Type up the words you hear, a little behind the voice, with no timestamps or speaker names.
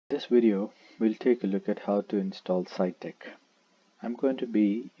This video, we'll take a look at how to install Citect. I'm going to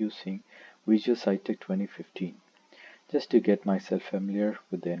be using Vijeo Citect 2015 just to get myself familiar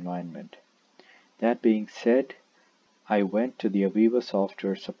with the environment. That being said, I went to the Aviva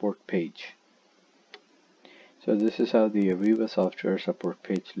software support page. So this is how the Aviva software support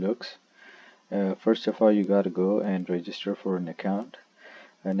page looks. First of all, you got to go and register for an account.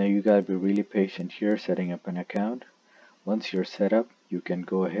 Now you got to be really patient here setting up an account. Once you're set up, you can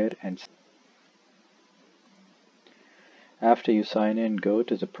go ahead and after you sign in, go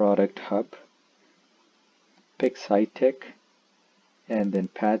to the product hub, pick Citect, and then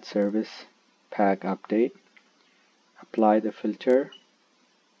Patch Service Pack Update. Apply the filter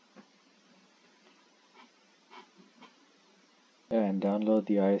and download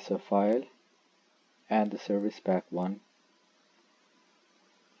the ISO file and the Service Pack 1.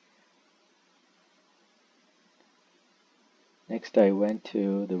 Next, I went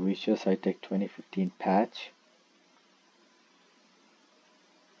to the Vijeo Citect 2015 patch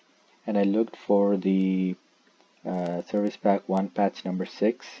and I looked for the Service Pack 1 patch number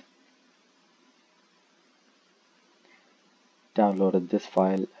 6. Downloaded this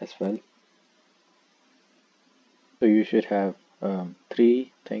file as well. So you should have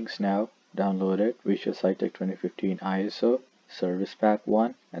three things now downloaded: Vijeo Citect 2015 ISO, Service Pack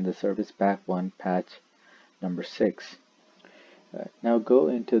 1, and the Service Pack 1 patch number 6. Now go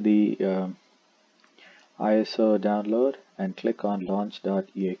into the ISO download and click on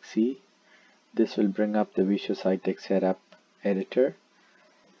launch.exe. This will bring up the Vijeo Citect setup editor.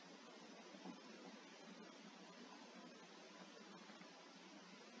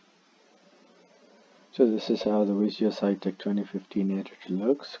 So this is how the Vijeo Citect 2015 editor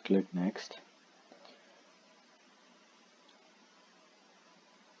looks. Click next.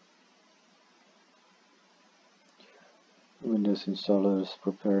 Windows installer is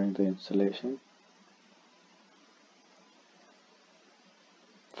preparing the installation.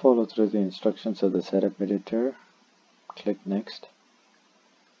 Follow through the instructions of the setup editor. Click next.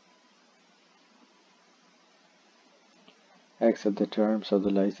 Accept the terms of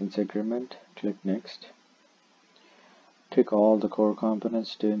the license agreement. Click next. Pick all the core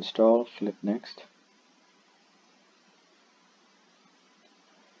components to install. Click next.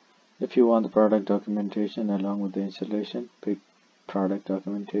 If you want the product documentation along with the installation, pick product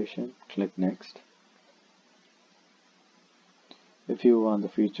documentation. Click next. If you want the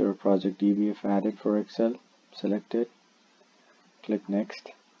feature or project DBF added for Excel, select it. Click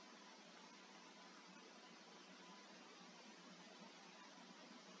next.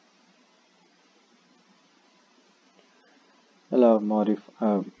 Allow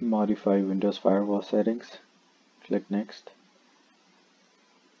modify Windows firewall settings. Click next.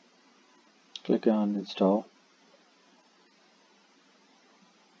 Click on install.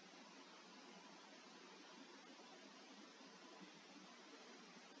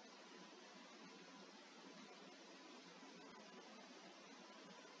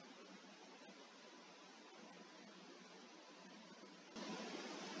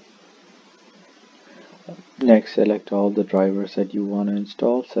 Next, select all the drivers that you want to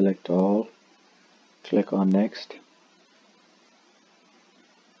install. Select all. Click on next.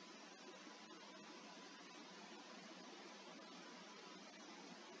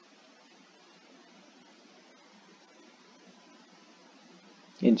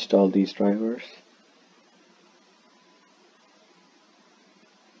 Install these drivers.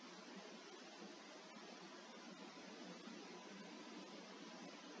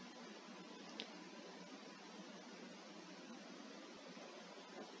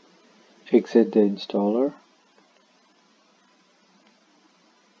 Exit the installer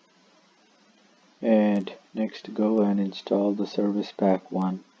and next go and install the Service Pack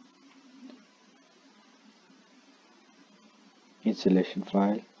 1 installation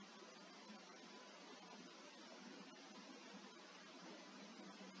file.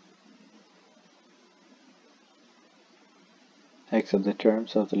 Accept the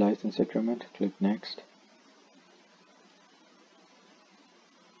terms of the license agreement. Click next.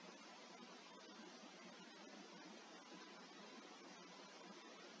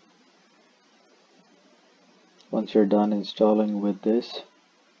 Once you're done installing with this,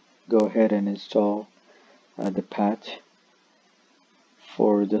 go ahead and install the patch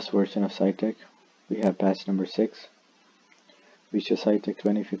for this version of Citect. We have patch number 6, Vijeo Citect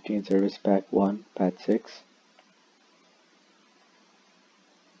 2015 Service Pack 1 patch 6.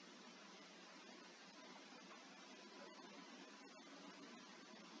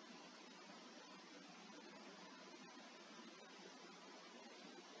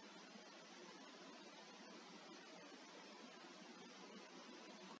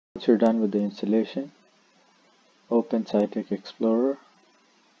 Once you're done with the installation, open Citect Explorer,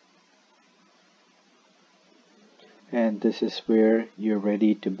 and this is where you're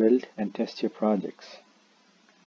ready to build and test your projects.